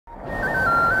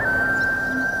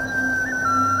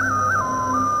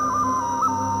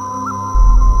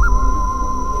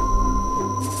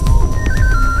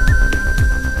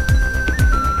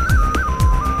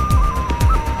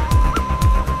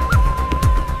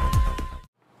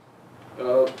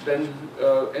then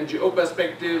NGO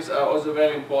perspectives are also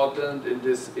very important in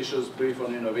this issues brief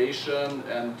on innovation,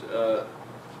 and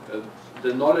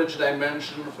the knowledge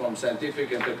dimension from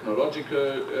scientific and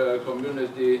technological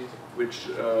community, which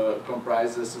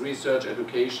comprises research,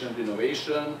 education, and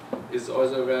innovation, is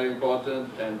also very important.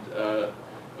 And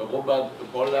Robert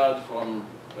Pollard from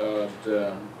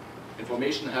the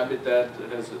Information Habitat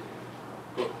has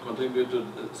contributed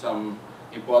some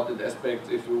important aspects.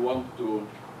 If you want to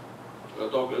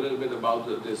talk a little bit about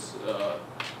this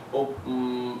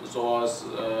open source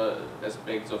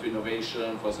aspects of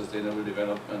innovation for sustainable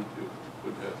development, you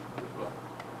could have the floor.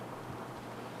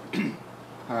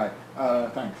 Hi,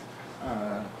 thanks.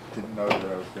 Didn't know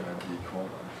that I was going to be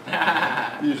called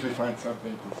on. Usually find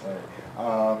something to say.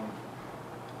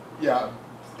 Yeah,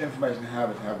 Information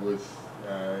Habitat was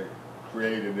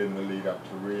created in the lead up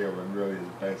to Rio, and really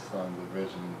is based on the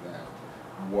vision that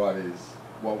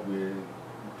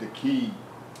the key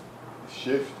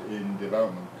shift in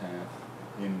development path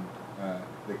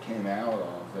that came out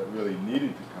of, that really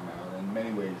needed to come out, and in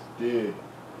many ways did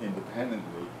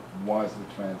independently, was the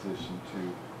transition to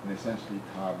an essentially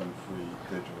carbon-free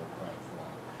digital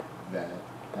platform that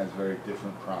has very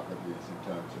different properties in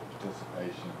terms of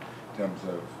participation, in terms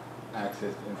of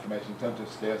access to information, in terms of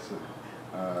scarcity,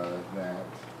 that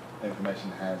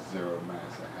information has zero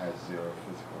mass, it has zero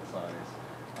physical size,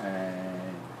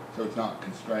 and so it's not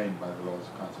constrained by the laws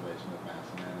of conservation of mass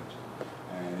and energy,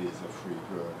 and it is a free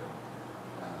good.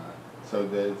 So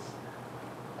there's,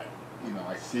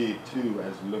 I see it too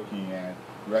as looking at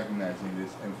recognizing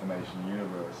this information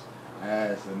universe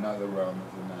as another realm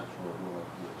of the natural world,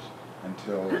 which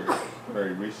until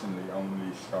very recently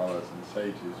only scholars and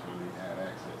sages really had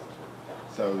access to.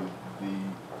 So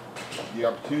the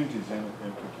opportunities and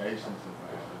implications of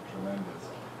that are tremendous,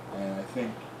 and I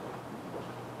think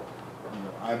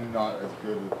I'm not as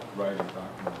good at writing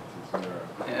documents as Mira,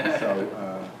 so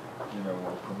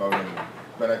or promoting them.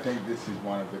 But I think this is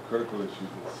one of the critical issues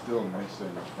that's still missing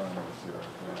in front of us here at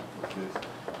Stanford.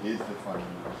 This is the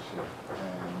fundamental shift,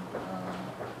 and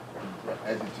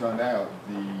as it turned out,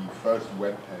 the first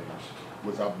web page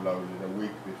was uploaded a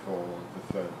week before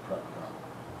the third prep run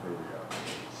for Rio.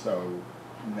 So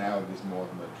now there's more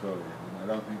than 1 trillion, and I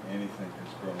don't think anything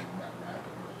has grown that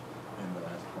rapidly in the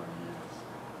last 20 years.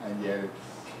 And yet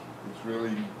it's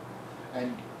really,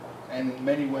 and in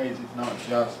many ways it's not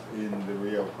just in the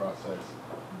Rio process,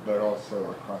 but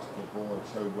also across the board.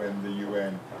 So when the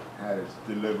UN had its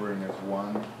delivering as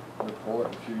one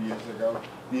report a few years ago,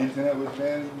 the internet was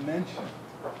barely mentioned,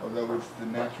 although it's the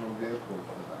natural vehicle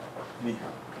for that.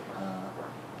 Anyhow,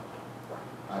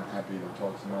 I'm happy to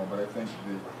talk some more, but I think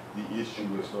the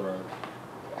issue is sort of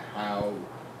how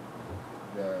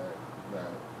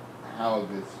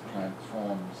this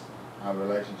transforms our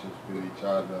relationships with each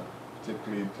other,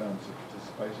 particularly in terms of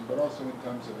participation, but also in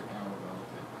terms of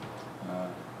accountability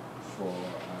for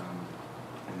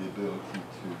the ability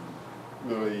to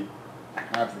really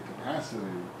have the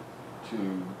capacity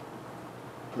to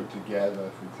put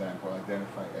together, for example,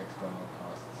 identify external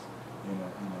costs in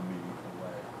a meaningful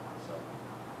way. So.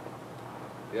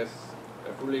 Yes,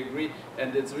 I fully agree,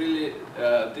 and it's really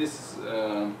this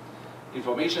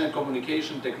information and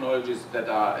communication technologies that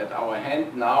are at our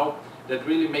hand now that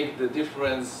really make the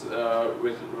difference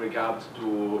with regard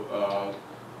to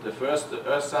the first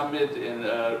Earth Summit in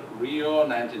Rio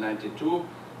 1992.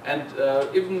 And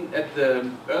even at the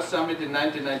Earth Summit in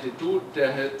 1992,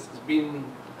 there has been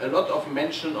a lot of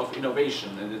mention of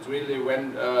innovation, and it's really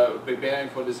when preparing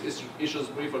for this issues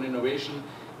brief on innovation,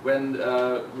 when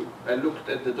I looked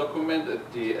at the document,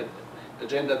 at the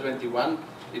Agenda 21,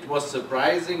 it was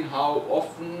surprising how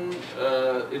often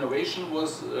innovation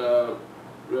was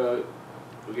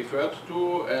referred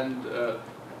to, and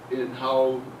in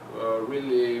how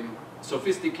really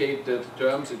sophisticated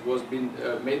terms it was being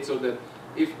made, so that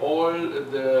if all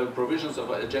the provisions of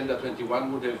Agenda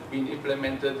 21 would have been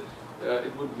implemented,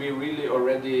 it would be really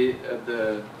already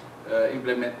the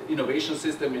innovation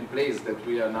system in place that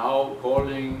we are now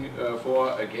calling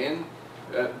for again.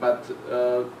 But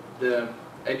the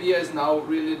idea is now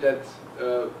really that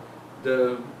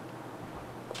the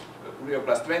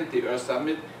Rio+20 Earth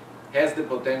Summit has the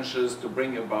potentials to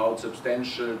bring about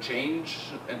substantial change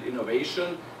and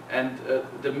innovation. And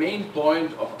the main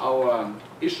point of our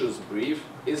issues brief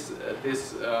is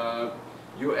this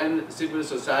UN Civil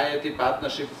Society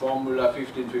Partnership Formula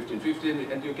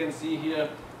 15-15-15, and you can see here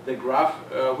the graph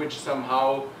which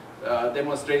somehow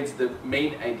demonstrates the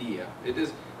main idea. It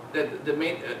is that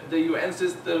the UN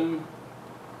system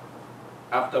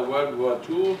after World War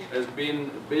II has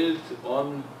been built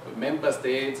on member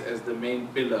states as the main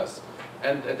pillars,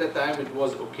 and at that time it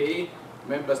was okay,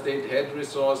 member state had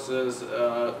resources,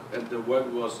 and the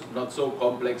world was not so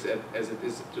complex as it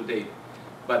is today.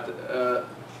 But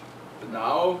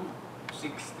now,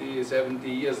 60, 70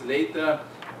 years later,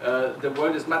 the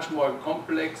world is much more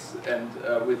complex, and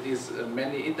with these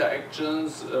many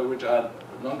interactions which are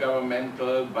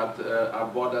non-governmental but are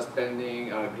border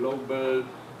spanning, are global,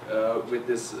 with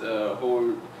this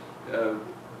whole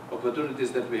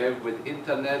opportunities that we have with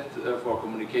internet for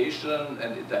communication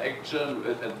and interaction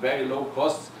at very low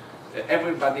costs.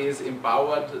 Everybody is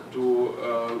empowered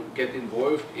to get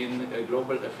involved in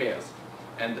global affairs.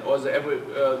 And also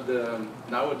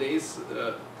nowadays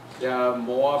there are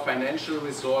more financial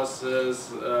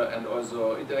resources and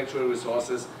also intellectual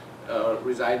resources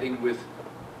residing with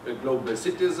global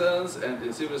citizens and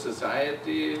in civil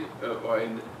society or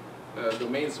in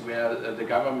domains where the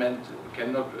government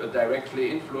cannot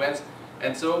directly influence.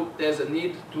 And so there's a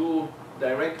need to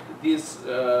direct these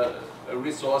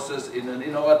resources in an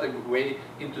innovative way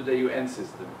into the UN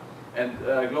system. And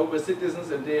global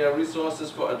citizens and their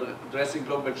resources for addressing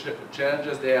global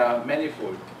challenges, they are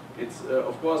manifold. It's,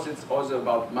 of course, it's also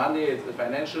about money, it's the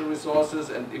financial resources,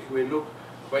 and if we look,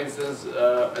 for instance,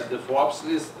 at the Forbes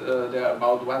list, there are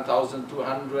about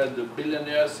 1,200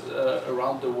 billionaires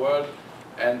around the world,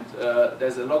 and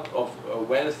there's a lot of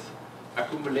wealth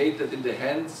accumulated in the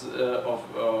hands of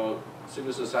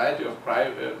civil society, of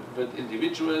private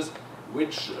individuals,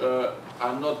 which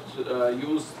are not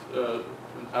used,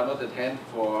 are not at hand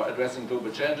for addressing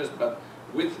global challenges, but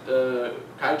with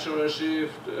cultural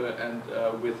shift and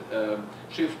with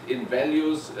shift in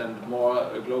values and more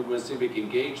global civic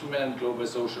engagement, global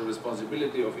social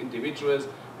responsibility of individuals,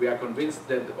 we are convinced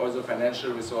that also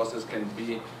financial resources can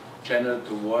be channeled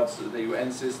towards the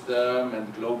UN system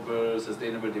and global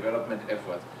sustainable development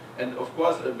efforts. And of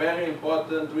course, a very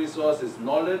important resource is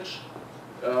knowledge,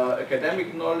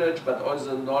 academic knowledge, but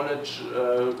also knowledge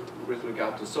with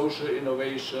regard to social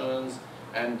innovations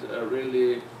and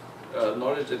really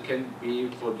knowledge that can be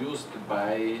produced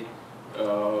by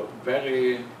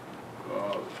very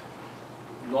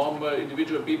normal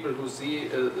individual people who see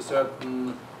a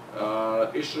certain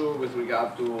issue with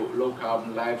regard to low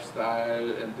carbon lifestyle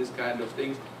and this kind of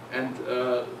things. And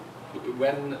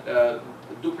when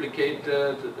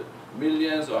duplicated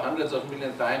millions or hundreds of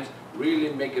million times,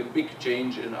 really make a big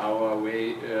change in our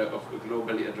way of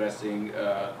globally addressing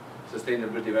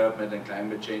sustainable development and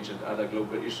climate change and other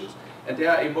global issues. And there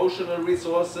are emotional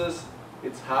resources,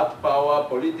 it's hard power,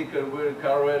 political will,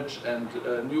 courage, and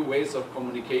new ways of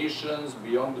communications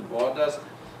beyond the borders,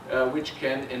 which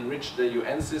can enrich the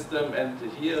UN system. And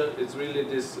here it's really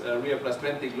this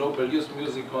Rio+20 Global Youth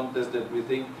Music Contest that we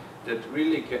think that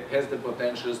really has the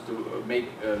potentials to make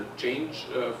a change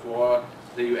for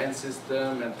the UN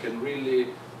system and can really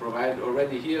provide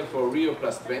already here for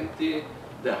Rio+20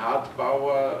 the hard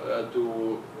power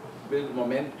to build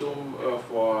momentum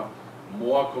for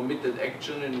more committed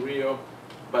action in Rio.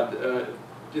 But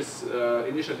this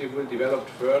initiative will develop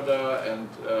further, and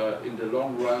in the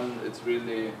long run it's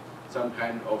really some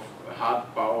kind of hard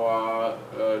power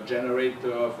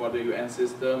generator for the UN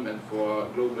system and for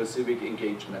global civic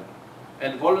engagement.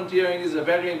 And volunteering is a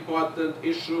very important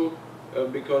issue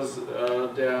because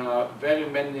there are very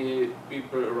many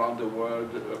people around the world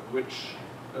which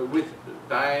with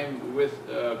time, with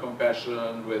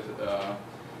compassion, with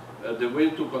the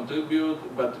will to contribute,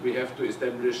 but we have to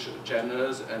establish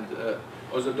channels and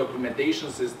also documentation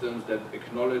systems that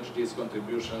acknowledge these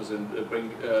contributions and bring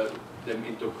them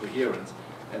into coherence.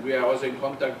 And we are also in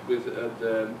contact with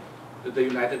the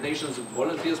United Nations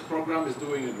Volunteers Program is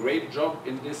doing a great job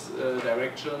in this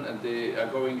direction, and they are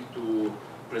going to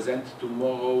present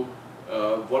tomorrow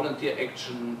Volunteer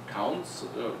Action Counts.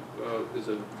 Is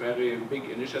a very big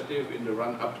initiative in the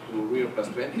run-up to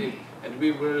Rio+20, and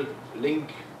we will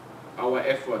link our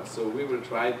efforts. So we will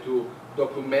try to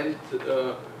document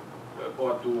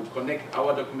or to connect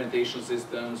our documentation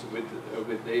systems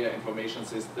with their information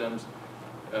systems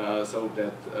so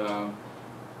that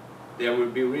there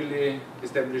will be really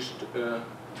established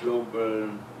global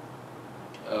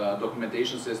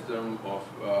documentation system of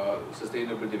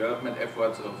sustainable development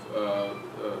efforts of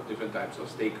different types of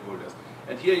stakeholders.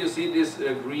 And here you see this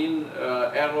green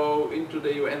arrow into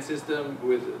the UN system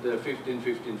with the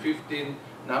 15-15-15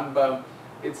 number.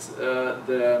 It's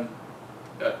the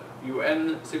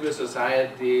UN civil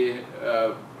society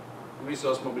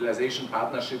resource mobilization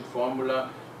partnership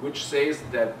formula, which says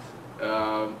that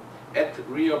at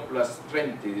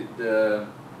Rio+20, the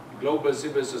global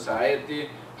civil society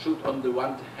should on the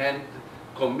one hand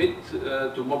commit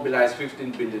to mobilize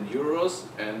 15 billion euros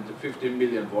and 15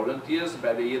 million volunteers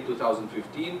by the year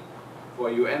 2015 for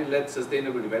UN-led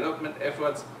sustainable development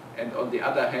efforts, and on the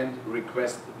other hand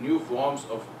request new forms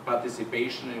of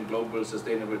participation in global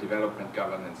sustainable development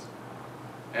governance.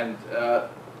 And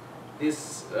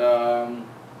this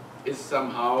is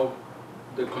somehow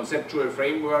the conceptual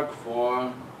framework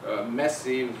for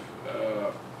massive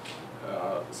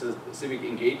civic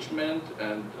engagement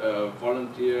and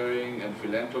volunteering and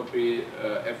philanthropy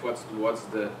efforts towards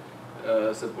the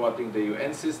supporting the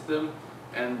UN system.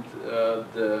 And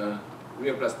the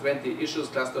Rio+20 Issues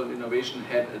Cluster on Innovation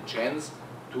had a chance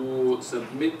to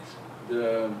submit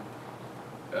the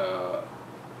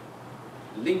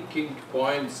linking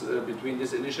points between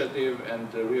this initiative and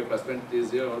the Rio+20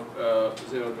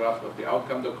 zero draft of the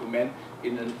outcome document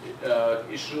in an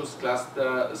issues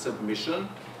cluster submission.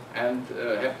 And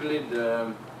happily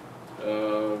the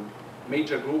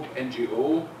major group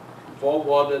NGO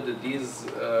forwarded these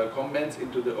comments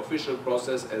into the official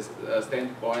process as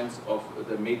standpoints of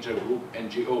the major group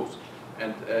NGOs.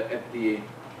 And at the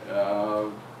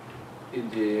in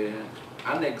the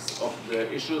annex of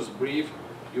the issues brief,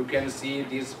 you can see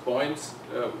these points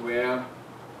where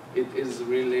it is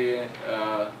really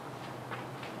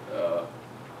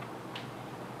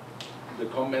the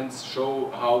comments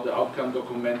show how the outcome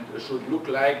document should look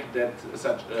like, that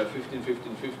such a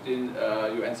 15-15-15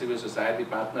 UN civil society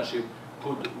partnership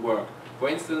could work. For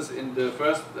instance, in the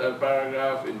first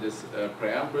paragraph in this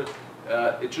preamble,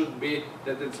 it should be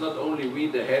that it's not only we,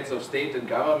 the heads of state and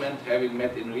government, having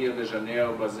met in Rio de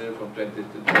Janeiro, Brazil from 20 to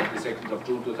 22nd of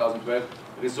June 2012,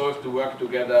 resolved to work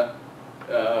together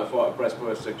for a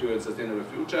prosperous, secure and sustainable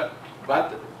future,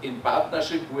 but in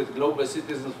partnership with global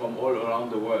citizens from all around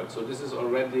the world. So this is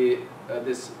already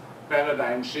this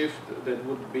paradigm shift that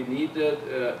would be needed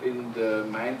in the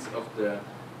minds of the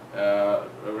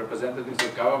representatives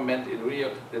of government in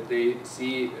Rio, that they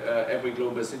see every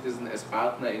global citizen as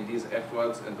partner in these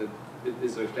efforts, and that it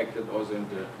is reflected also in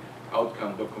the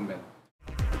outcome document.